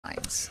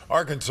Holdings.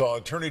 Arkansas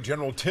Attorney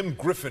General Tim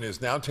Griffin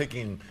is now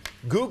taking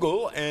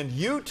Google and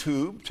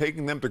YouTube,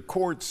 taking them to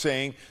court,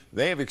 saying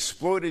they have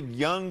exploited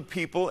young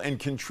people and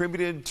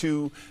contributed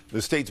to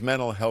the state's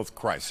mental health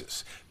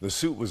crisis. The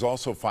suit was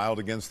also filed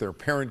against their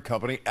parent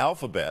company,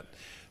 Alphabet.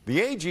 The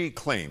AG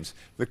claims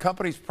the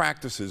company's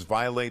practices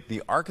violate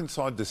the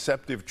Arkansas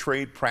Deceptive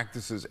Trade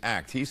Practices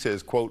Act. He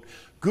says, quote,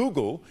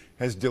 Google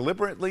has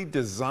deliberately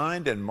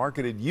designed and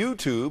marketed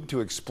YouTube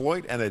to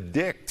exploit and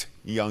addict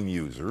young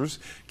users,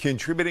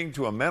 contributing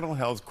to a mental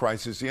health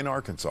crisis in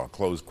Arkansas,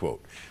 close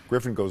quote.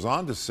 Griffin goes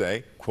on to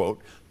say,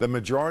 quote, the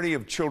majority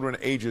of children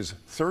ages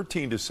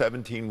 13 to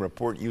 17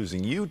 report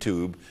using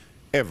YouTube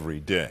every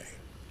day.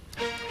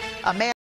 A man